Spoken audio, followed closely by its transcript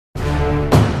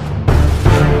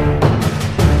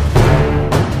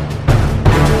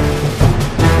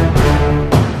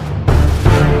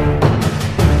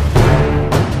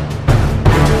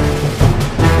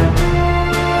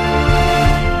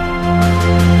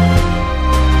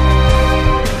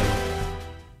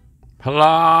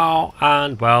Hello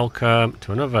and welcome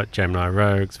to another Gemini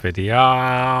Rogues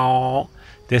video.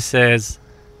 This is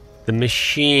the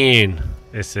machine.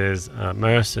 This is a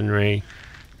mercenary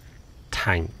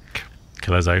tank.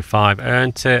 Killers05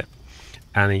 earned it,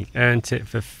 and he earned it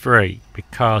for free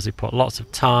because he put lots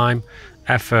of time,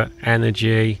 effort,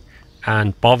 energy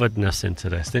and botheredness into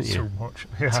this, didn't you? Too much.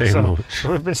 Yeah, Too much.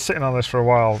 So we've been sitting on this for a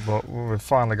while, but we've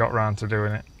finally got round to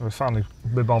doing it. We've finally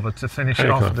been bothered to finish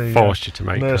it off the forced you to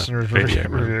make Mercenary video,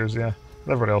 reviews. Yeah,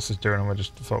 everybody else is doing them. We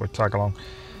just thought we'd tag along.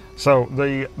 So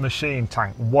the machine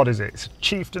tank, what is it? It's a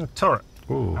Chieftain turret.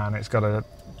 Ooh. And it's got a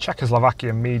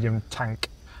Czechoslovakia medium tank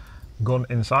gun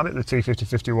inside it, the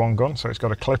T50-51 gun. So it's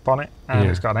got a clip on it, and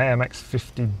it's got an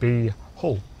AMX-50B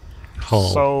hull.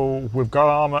 So we've got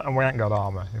armour and we ain't got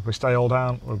armour. If we stay all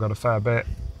down, we've got a fair bit,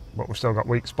 but we've still got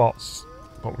weak spots,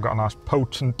 but we've got a nice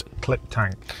potent clip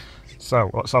tank. So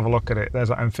let's have a look at it. There's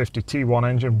that M50 T1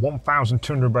 engine,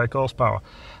 1,200 brake horsepower,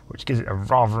 which gives it a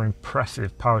rather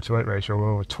impressive power to weight ratio of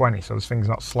over 20, so this thing's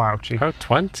not slouchy. Oh,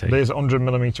 20? There's a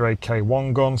 100mm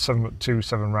AK1 gun, 7.2,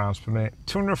 7 rounds per minute.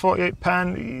 248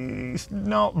 pen, it's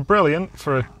not brilliant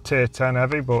for a tier 10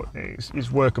 heavy, but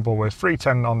it's workable with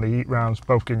 310 on the heat rounds,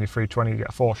 both giving you 320, you get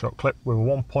a 4-shot clip with a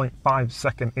 1.5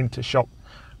 second inter-shot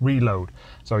reload,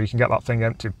 so you can get that thing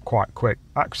empty quite quick.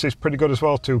 Accuracy is pretty good as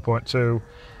well, 2.2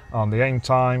 on the aim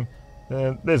time.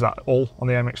 There's that hull on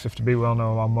the MX-50B, we all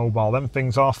know on mobile. Them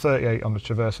things are 38 on the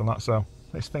Traverse on that, so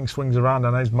this thing swings around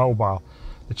and is mobile.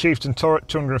 The Chieftain turret,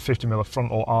 250mm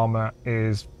frontal armour,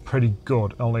 is pretty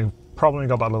good. Only problem, you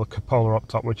got that little cupola up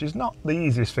top, which is not the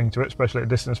easiest thing to hit, especially at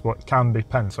distance, but it can be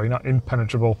penned, so you're not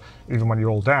impenetrable even when you're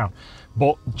all down.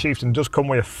 But the Chieftain does come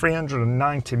with a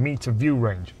 390m view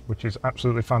range, which is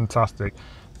absolutely fantastic.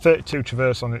 32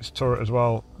 Traverse on its turret as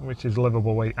well, which is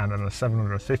livable weight, and then a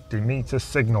 750m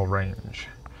signal range.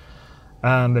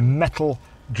 And the Metal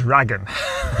Dragon.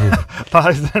 That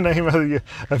is the name of your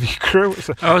crew. Is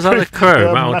that the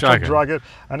crew? Metal Dragon.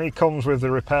 And he comes with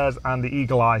the repairs and the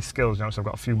eagle eye skills. You know, so I've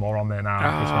got a few more on there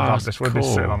now. We've been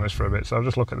sitting on this for a bit, so I'll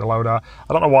just look at the loadout.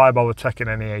 I don't know why I bother taking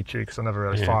any HE because I never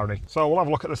really fire any. So we'll have a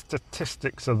look at the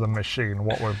statistics of the machine,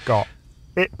 what we've got.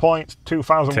 Hit points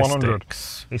 2,100.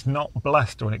 It's not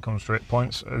blessed when it comes to hit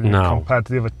points compared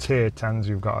to the other tier 10s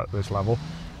you've got at this level.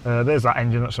 There's that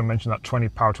engine that's mentioned, that 20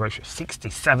 power to weight,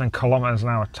 67 kilometers an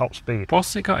hour top speed.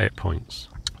 What's it got hit points?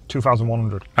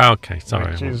 2,100. Oh, okay,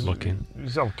 sorry, I was looking.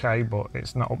 It's okay, but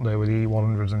it's not up there with the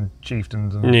E100s and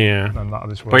Chieftains and, and that of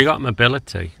this world. But you got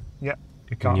mobility. Yeah,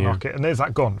 you can't knock it. And there's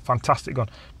that gun, fantastic gun.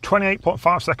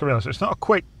 28.5 second reload, so it's not a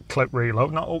quick clip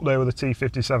reload, not up there with the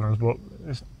T57s, but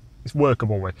it's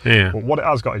workable with. But what it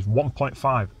has got is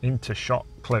 1.5 inter-shot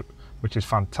clip, which is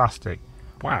fantastic.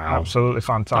 Wow. Absolutely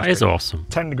fantastic. That is awesome.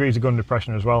 10 degrees of gun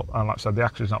depression as well, and like I said, the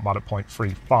accuracy is not bad at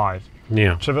 0.35.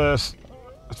 Yeah. Traverse,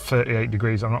 38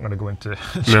 degrees. I'm not going to go into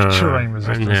terrain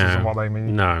resistance and what they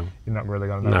mean. No. You're not really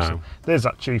going to notice them. There's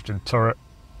that Chieftain turret.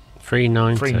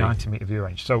 390 metre view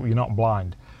range, so you're not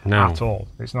blind at all.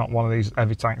 It's not one of these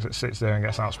heavy tanks that sits there and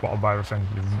gets outspotted by everything.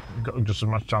 You've got just as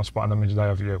much chance spotting them as they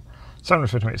have you.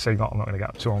 750 signal, I'm not going to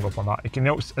get too hung up on that. You can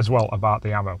notice as well about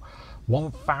the ammo.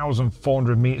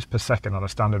 1,400 meters per second on a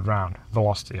standard round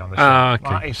velocity on this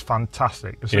thing. That is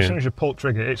fantastic. So as soon as you pull the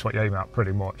trigger, it's what you're aiming at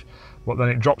pretty much. But then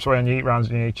it drops away on your heat rounds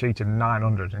and your HE to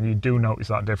 900, and you do notice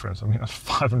that difference. I mean, that's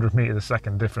 500 meters a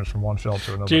second difference from one shell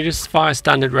to another. Do you just fire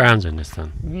standard rounds in this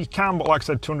then? You can, but like I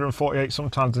said, 248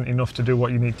 sometimes isn't enough to do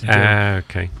what you need to do.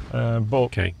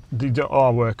 But they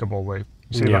are workable with.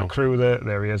 You see that crew there?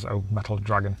 There he is. Oh, Metal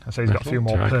Dragon. I say he's got a few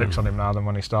more perks on him now than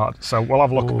when he started. So we'll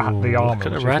have a look at the armour,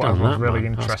 which is what everyone's really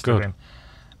interested in.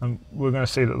 And we're going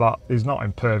to see that is not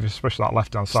impervious, especially that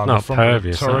left-hand side of the front of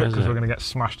the turret, because we're going to get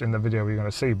smashed in the video you're going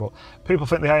to see. But people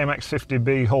think the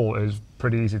AMX-50B hull is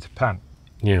pretty easy to pen.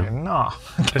 Yeah. No.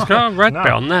 It's got a red bit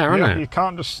on there, hasn't it? You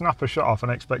can't just snap a shot off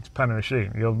and expect to pen a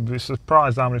machine. You'll be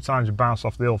surprised how many times you bounce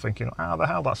off the hull thinking, how the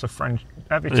hell, that's a French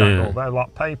heavy tank hull. They're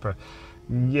like paper.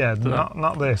 Yeah,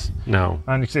 not this. No.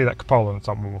 And you see that cupola on the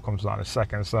top, we'll come to that in a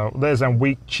second. So there's them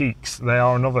weak cheeks. They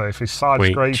are another. If he's side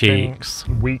scraping,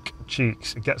 weak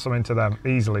cheeks, it gets them into them,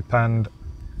 easily penned,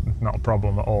 not a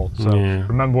problem at all. So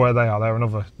remember where they are. They're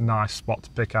another nice spot to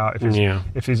pick out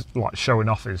if he's like showing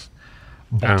off his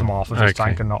bottom half of his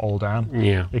tank and not all down.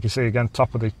 Yeah. You can see again,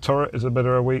 top of the turret is a bit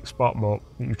of a weak spot, but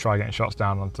you try getting shots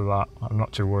down onto that. I'm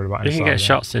not too worried about it. You can get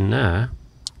shots in there.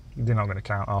 You're not going to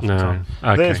count half the time.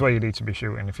 There's where you need to be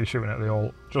shooting. If you're shooting at the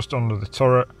hull, just under the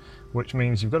turret, which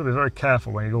means you've got to be very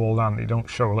careful when you go all down that you don't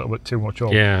show a little bit too much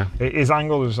up. Yeah. It is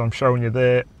angled as I'm showing you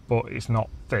there, but it's not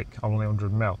thick, only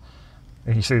 100mm.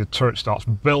 And you see the turret starts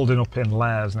building up in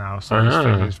layers now, so this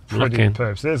thing is pretty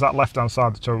perfect. So there's that left-hand side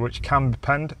of the turret, which can be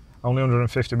penned, only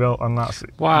 150 mil, and that's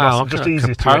just easy to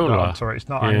hit that turret. It's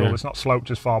not angled, it's not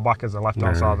sloped as far back as the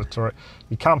left-hand side of the turret.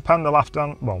 You can pen the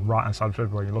left-hand, well, right-hand side of the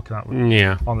turret where you're looking at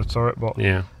on the turret, but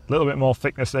a little bit more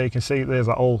thickness there. You can see there's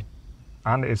that all,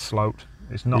 and it is sloped.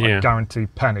 It's not a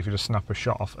guaranteed pen if you just snap a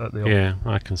shot off at the hull. Yeah,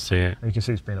 I can see it. And you can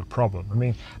see it's been a problem. I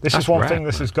mean, this is one thing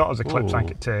this has got as a clip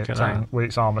tank at tier 10 with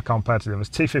its armour compared to the others.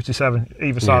 T57,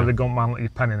 either side of the gun man, you're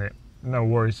penning it, no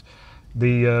worries.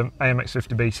 The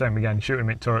AMX-50B, same again, you shoot a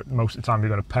mid turret, most of the time you're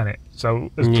going to pen it. So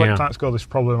as a clip tank score, this is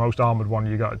probably the most armoured one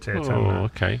you got at tier 10.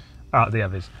 Okay. Out of the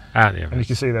heavies. Out of the heavies. And you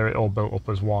can see there it all built up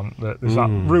as one. There's that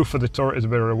roof of the turret is a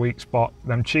bit of a weak spot.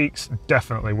 Them cheeks,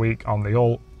 definitely weak on the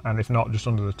hull. And if not, just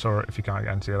under the turret if you can't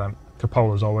get into them.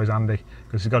 Cupola's always handy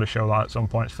because he's got to show that at some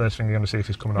point. It's the first thing you're going to see if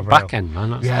he's coming over back end,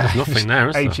 man. There's nothing there,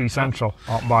 is there? HE central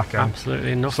on back end.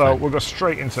 Absolutely nothing. So we'll go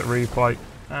straight into the replay,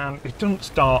 and it doesn't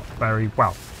start very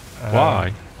well.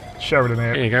 Why? Sheridan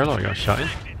here. Here you go, look, you got shot in.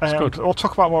 It's good. We'll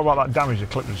talk about more about that damage a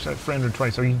clip. It's at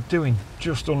 320, so you're doing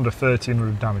just under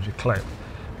 1300 damage a clip.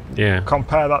 Yeah.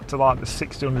 Compare that to like the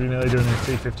 1600 you're nearly doing in the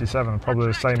T57, probably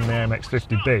the same in the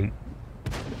AMX-50B.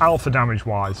 Alpha damage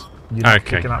wise, you're not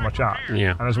kicking that much out.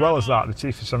 Yeah. And as well as that, the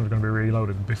T57 is going to be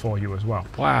reloaded before you as well.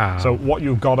 Wow. So what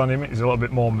you've got on him is a little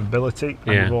bit more mobility,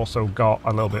 and you've also got a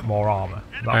little bit more armour.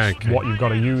 That's what you've got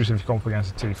to use if you come up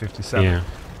against a T57. Yeah.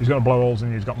 He's going to blow holes in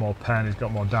you, he's got more pen, he's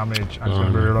got more damage, and he's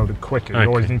going to be reloaded quicker. You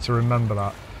always need to remember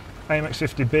that.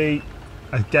 AMX-50B,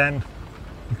 again,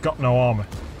 you've got no armour.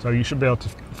 So you should be able to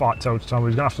fight toe to toe.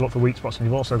 He's going to have to look for weak spots, and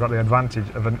you've also got the advantage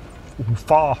of a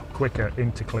far quicker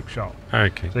into clip shot.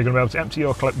 Okay. So you're going to be able to empty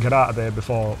your clip, get out of there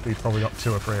before he's probably got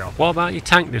 2 or 3 off. What about your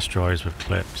tank destroyers with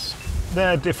clips?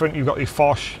 They're different. You've got your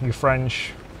Foch, your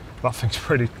French. That thing's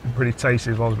pretty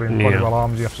tasty as well as being bloody well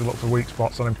armed. You have to look for weak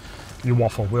spots on him. Your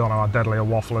waffle, we all know how deadly a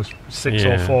waffle is. 6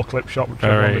 or 4 clip shot,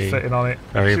 whichever one is fitting on it.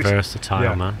 Very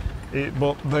versatile, man.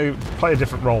 But they play a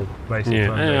different role, basically.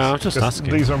 Yeah, I was just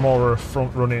asking. These are more a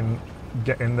front running,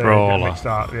 get in there, get mixed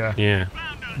out. Yeah.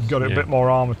 You've got a bit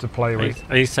more armour to play with.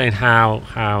 Are you saying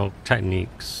how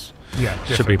techniques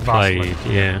should be played?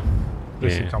 Vastly. Yeah.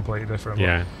 This is completely different.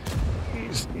 Yeah.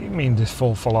 You mean this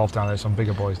full off down there, some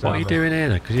bigger boys down there. What are you doing here,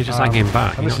 though? Because you're just hanging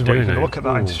back. And this is what you can look at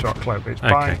that into shot clip. It's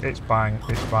bang, it's bang,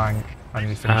 it's bang, and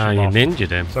you finish him off. You ninja'd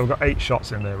him. So we've got 8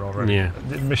 shots in there already. Yeah.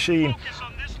 The machine,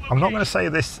 I'm not going to say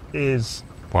this is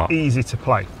easy to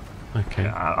play. Okay.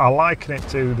 I liken it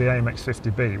to the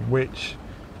AMX-50B, which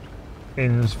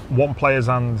in one player's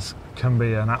hands can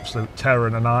be an absolute terror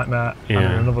and a nightmare, and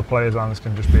in another player's hands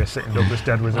can just be a sitting duck that's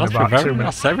dead within about 2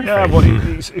 minutes. Yeah, but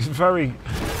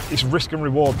it's risk and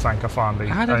reward tank, I find, the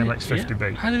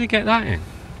AMX-50B. How did he get that in?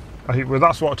 Well,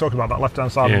 that's what I talk about, that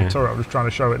left-hand side of the turret. I was trying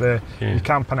to show it there. You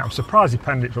can pen it. I'm surprised he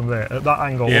penned it from there at that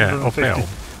angle.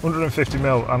 150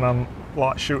 mil, and I'm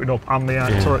like shooting up, and the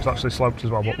turret's actually sloped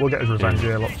as well. But we'll get his revenge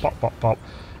here. Look, pop, pop, pop,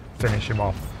 finish him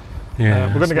off. Yeah,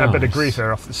 we're going to get a bit of grief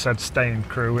here off the said Stain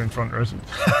crew in front of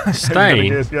us.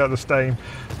 Stain? Yeah, the Stain.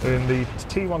 In the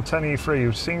T110E3,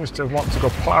 who seems to want to go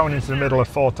ploughing into the middle of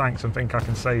 4 tanks and think I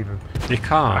can save him. You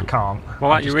can't? I can't. What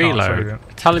about you reload?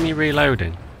 Tell him you're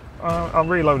reloading. I'm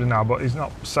reloading now, but he's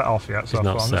not set off yet, so I'm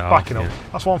just backing up.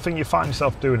 That's one thing you find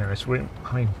yourself doing in this. I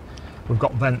mean, we've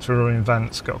got vents, we're running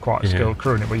vents, got quite a skilled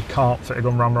crew in it, but you can't fit a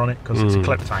gun rammer on it because it's a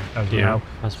clip tank, as you know.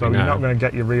 So you're not going to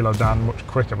get your reload down much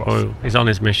quicker. But he's on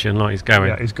his mission, like he's going.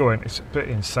 Yeah, he's going. It's a bit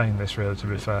insane, this, really, to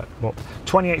be fair. But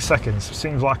 28 seconds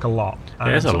seems like a lot. And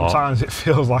it is a lot. Sometimes it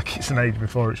feels like it's an age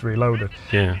before it's reloaded.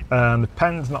 Yeah. And the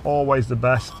pen's not always the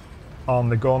best on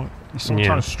the gun. You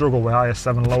sometimes struggle with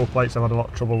IS-7 lower plates. I've had a lot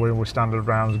of trouble with standard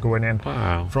rounds going in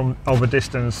from over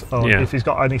distance. If he's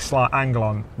got any slight angle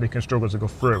on, they can struggle to go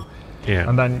through. Yeah.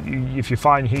 And then if you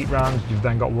find heat rounds, you've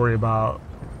then got to worry about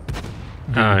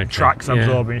tracks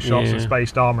absorbing shots and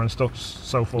spaced armour and stuff,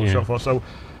 so forth and so forth. So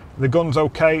the gun's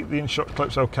okay, the in-shot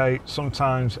clip's okay.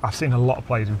 Sometimes I've seen a lot of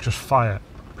players who just fire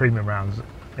premium rounds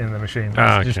in the machine.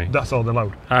 That's all they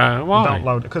load. Why? Don't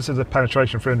load it because of the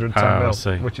penetration 310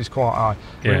 mil, which is quite high.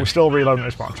 I mean, we're still reloading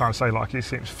this, but I'm trying to say, like, it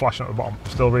seems flashing at the bottom.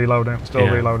 Still reloading,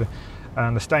 reloading.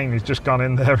 And the Stain has just gone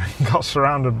in there and got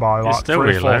surrounded by like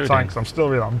 3 or 4 tanks. I'm still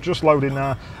reloading. I'm just loading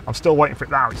now. I'm still waiting for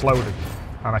it now. It's loaded,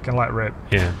 and I can let it rip.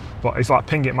 Yeah. But it's like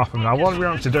ping it mapping now. What are we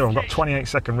going to do? I've got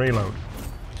 28-second reload.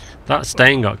 That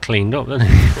Stain got cleaned up, didn't it?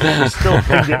 It's still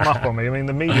ping it map on me. I mean,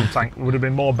 the medium tank would have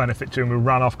been more benefit to him. We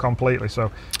ran off completely.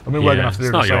 So I mean, we're going to have to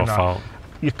do the same now.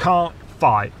 You can't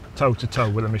fight toe to toe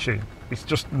with a machine. It's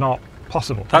just not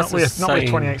possible. That's Not with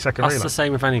a 28-second That's reload. the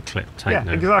same with any clip tank. Yeah,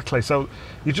 now. exactly. So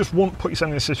you just won't put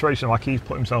yourself in a situation like he's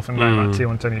put himself in there, like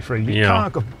T1 T3. You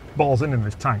can't go balls in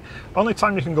this tank. Only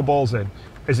time you can go balls in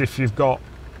is if you've got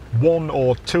 1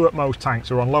 or 2 at most tanks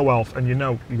who are on low health and you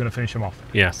know you're going to finish them off.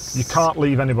 Yes. You can't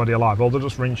leave anybody alive, or they'll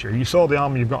just rinse you. You saw the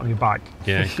armour you've got on your back.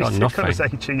 Yeah, you've got You're nothing. going to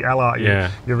say cheat hell out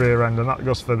of your rear end, and that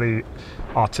goes for the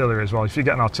artillery as well. If you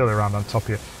get an artillery round on top of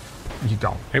you, you're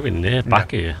gone. Even near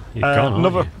back of you, you're gone,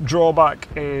 Another aren't you? drawback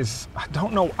is, I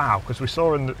don't know how, because we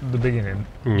saw in the beginning,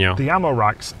 Yeah. the ammo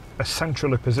racks are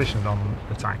centrally positioned on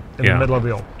the tank, in Yeah. the middle of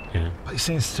the hull. Yeah. But it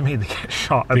seems to me they get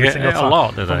shot They every get single hit a time.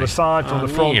 lot, do From they? the side, from Oh,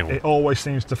 the front, Neil. it always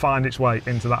seems to find its way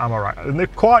into that ammo rack. And they're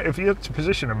quite, if you had to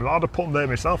position them, I'd have put them there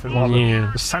myself. It's like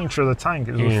the centre of the tank.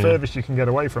 It's the furthest you can get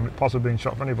away from it possibly being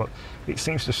shot from any, but it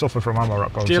seems to suffer from ammo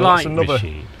rack. Do you like the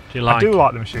machine? Do you like I do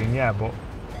like the machine, yeah, but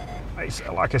it's,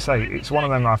 like I say, it's one of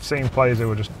them. I've seen players who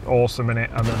are just awesome in it,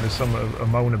 and then there's some who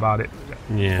moan about it.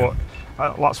 Yeah. But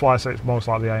that's why I say it's most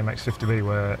like the AMX50B,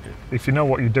 where if you know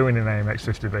what you're doing in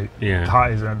AMX50B,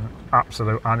 that is an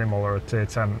absolute animal or a tier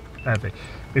 10 heavy.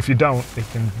 If you don't, it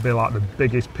can be like the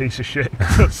biggest piece of shit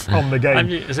that's on the game.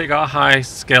 Has it got a high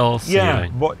skill ceiling? Yeah,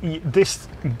 but this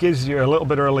gives you a little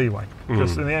bit of a leeway,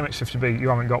 because in the AMX50B you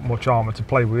haven't got much armour to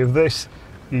play with. This,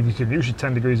 you can use your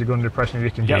 10 degrees of gun depression, you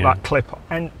can get that clip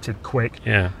emptied quick.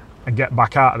 And get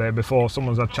back out of there before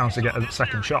someone's had a chance to get a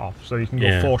second shot off. So you can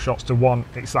go 4 shots to 1.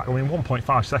 It's like,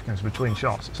 1.5 seconds between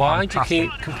shots. It's Why do you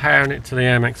keep comparing it to the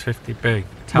MX-50B?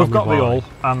 We've got the hull,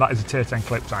 and that is a tier 10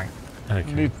 clip tank.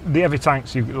 Okay. The heavy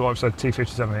tanks, like I said,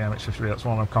 T57 and the MX-50B, that's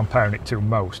one I'm comparing it to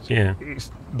most.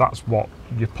 That's what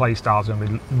your play style's going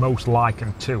to be most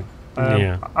likened to.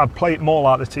 I'd play it more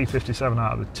like the T57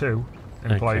 out of the two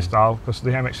in play style, because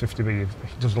the MX-50B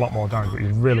does a lot more damage, but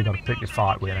you've really got to pick your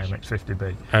fight with an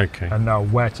MX-50B and know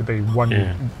where to be when you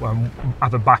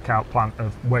have a back out plan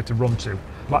of where to run to.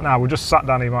 Like now, we just sat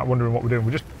down here wondering what we're doing.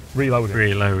 We're just reloading.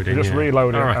 Reloading, We're just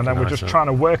reloading, and then we're just trying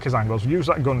to work his angles, use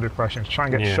that gun depression to try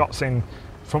and get shots in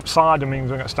from side. I mean,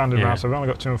 we've got standard round, so we've only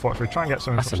got 243. Try and get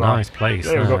something from side. That's a nice place.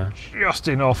 There we go, just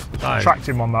enough. Tracked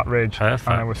him on that ridge, and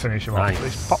then we finish him off.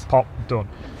 It's pop, pop, done.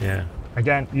 Yeah.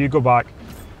 Again, you go back.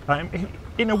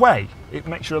 In a way, it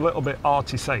makes you a little bit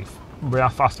arty safe with how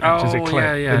fast it empties a clip.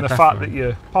 In the fact that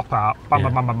you pop out, bang,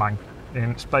 bang, bang, bang, bang,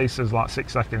 in spaces like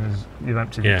 6 seconds, you've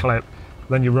emptied the clip,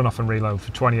 then you run off and reload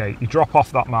for 28. You drop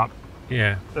off that map.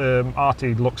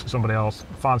 RT looks at somebody else,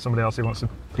 finds somebody else he wants to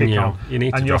pick on,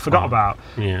 and you're forgot about.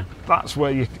 That's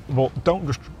where you. Well, don't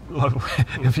just.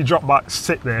 If you drop back,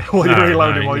 sit there while you're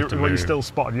reloading, while you're still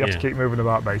spotted. You have to keep moving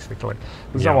about, basically.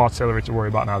 There's no artillery to worry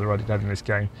about now. They're already dead in this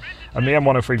game. And the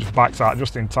M103 just backs out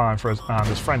just in time for us, and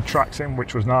his friend tracks him,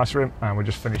 which was nice for him, and we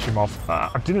just finish him off.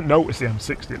 I didn't notice the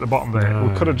M60 at the bottom there.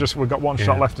 We could have just. We've got one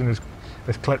shot left in this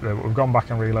clip there, but we've gone back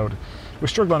and reloaded. We're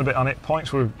struggling a bit on it.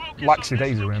 Points were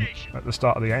laxy-daisy in at the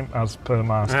start of the game, as per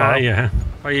my style.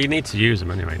 Well, you need to use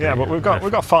them anyway. Yeah, but we've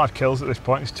got 5 kills at this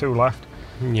point. There's 2 left.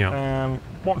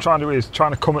 What I'm trying to do is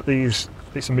trying to come at these.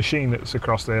 It's a machine that's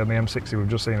across there, and the M60 we've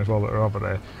just seen as well that are over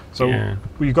there. So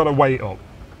you've got to wait up.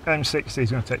 M60 is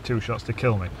going to take 2 shots to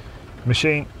kill me.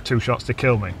 Machine, 2 shots to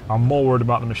kill me. I'm more worried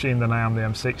about the machine than I am the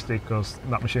M60, because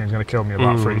that machine is going to kill me in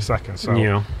about 3 seconds.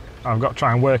 So I've got to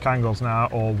try and work angles now,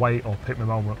 or wait, or pick my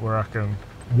moment where I can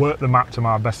work the map to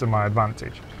my best of my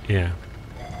advantage.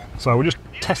 So we're just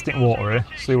testing water here,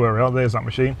 see where we are. There's that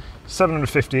machine.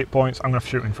 758 points. I'm going to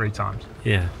shoot him 3 times.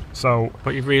 So.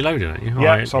 But you've reloaded it, you?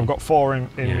 Yeah. So I've got 4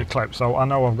 in the clip. So I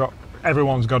know I've got.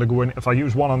 Everyone's got to go in. If I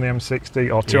use 1 on the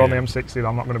M60 or 2 on the M60,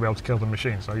 I'm not going to be able to kill the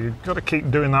machine. So you've got to keep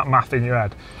doing that math in your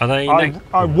head. Are they?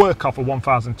 I work off a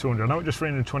 1,200. I know it's just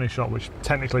 320 shot, which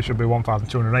technically should be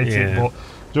 1,280, but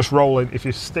just rolling. If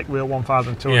you stick with a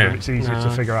 1,200, it's easier to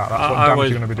figure out. That's what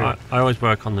damage you're going to be doing. I always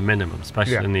work on the minimum,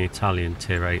 especially in the Italian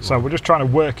tier 8. So we're just trying to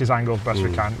work his angles best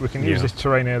we can. We can use this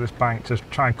terrain here, this bank, to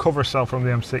try and cover ourselves from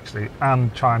the M60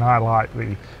 and try and highlight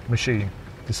the machine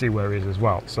to see where he is as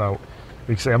well. So.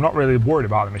 You can see I'm not really worried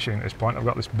about the machine at this point. I've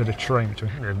got this bit of terrain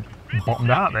between bottomed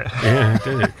out there.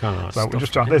 Did it? Kind of. So we're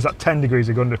just trying. There's that 10 degrees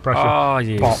of gun depression. Oh,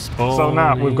 you So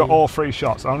now we've got all 3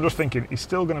 shots. I'm just thinking he's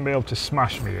still going to be able to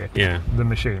smash me here. The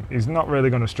machine. He's not really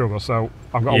going to struggle. So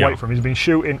I've got to wait for him. He's been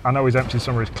shooting. I know he's emptied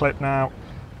some of his clip now.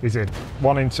 He's in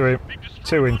 1 into him,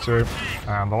 2 into him,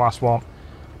 and the last one.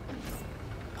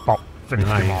 Pop. Finished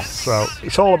him off. So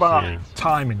it's all about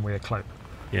timing with a clip.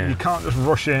 You can't just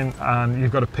rush in, and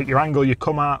you've got to pick your angle you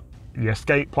come at, your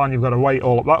escape plan, you've got to wait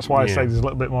all up. That's why I say there's a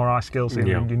little bit more high skill than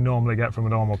you normally get from a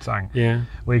normal tank.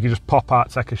 Where you can just pop out,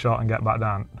 take a shot and get back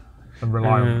down and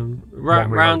rely on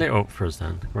round it up for us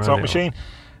then. So machine,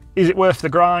 is it worth the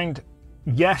grind?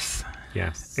 Yes.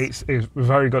 Yes. It's a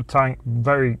very good tank.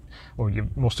 Very well. You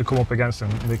must have come up against them.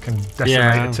 They can decimate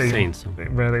Yeah, a I've team. seen some.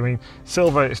 Really, I mean,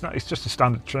 silver. It's not. It's just a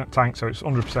standard tank, so it's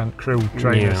 100% crew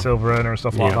trainer, silver earner, and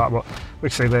stuff like that. But we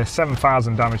say they're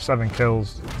 7,000 damage, 7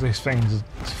 kills. This thing's.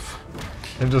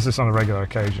 It does this on a regular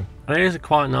occasion. It is a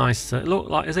quite nice. Look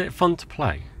like. Is it fun to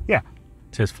play? Yeah.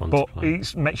 It is fun to play. But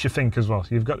it makes you think as well.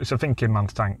 You've got it's a thinking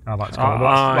man's tank. I like to call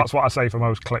it. That's what I say for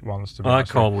most clip ones. To be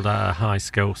honest, I call that a high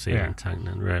skill ceiling tank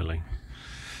then, really.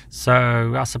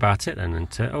 So that's about it then.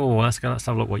 Let's have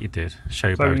a look what you did.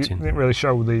 Showboating. So you didn't really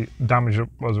show the damage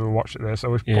as we watched it there. So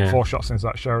we've put 4 shots into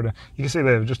that show. You can see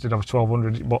they just did have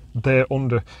 1,200, but they're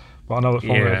under. But I know that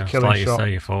from killing like shot.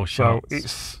 You say, 4 shots.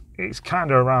 So it's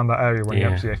kind of around that area when you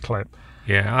empty a clip.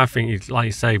 Yeah, I think like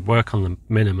you say, work on the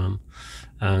minimum.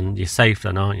 And you're safe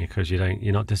then, aren't you? Because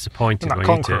you're not disappointed. And that when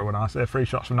Conqueror, when I say 3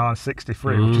 shots from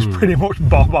 963, which is pretty much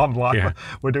bob on. Like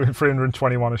we're doing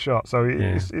 321 a shot, so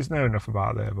it's near enough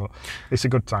about there. But it's a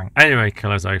good tank. Anyway,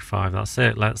 Killers 05, that's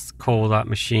it. Let's call that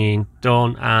machine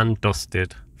done and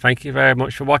dusted. Thank you very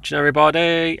much for watching,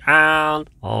 everybody, and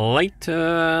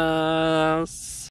later.